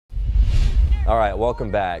All right, welcome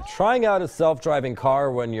back. Trying out a self-driving car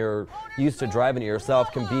when you're used to driving it yourself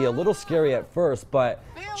can be a little scary at first, but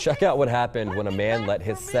check out what happened when a man let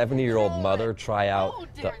his 70-year-old mother try out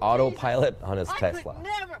the autopilot on his Tesla.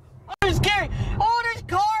 I'm scared. Oh, there's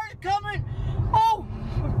cars coming. Oh,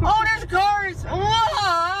 there's cars.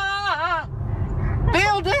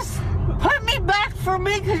 Bill, just put me back for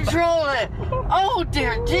me controlling it. Oh,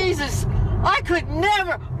 dear Jesus. I could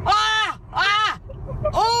never.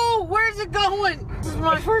 Oh, where's it going? This is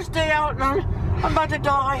my first day out and I'm about to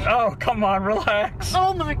die. Oh, come on, relax.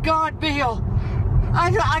 Oh my God, Bill.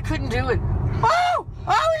 I couldn't do it. Oh,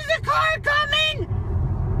 is the car coming?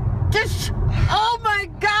 Oh my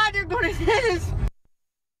God, they're going to hit us.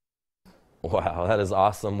 Wow, that is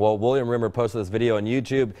awesome. Well, William Rimmer posted this video on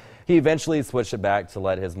YouTube. He eventually switched it back to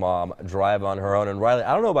let his mom drive on her own. And Riley,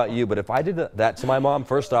 I don't know about you, but if I did that to my mom,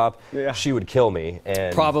 first off, she would kill me.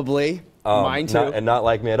 And probably. Mine too. Not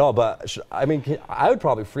like me at all. But I mean, I would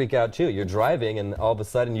probably freak out too. You're driving and all of a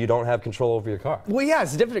sudden you don't have control over your car. Well, yeah,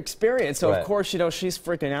 it's a different experience. So, of course, she's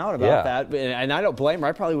freaking out about that. And I don't blame her.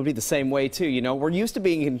 I probably would be the same way too. We're used to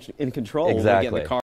being in control when we get in the car.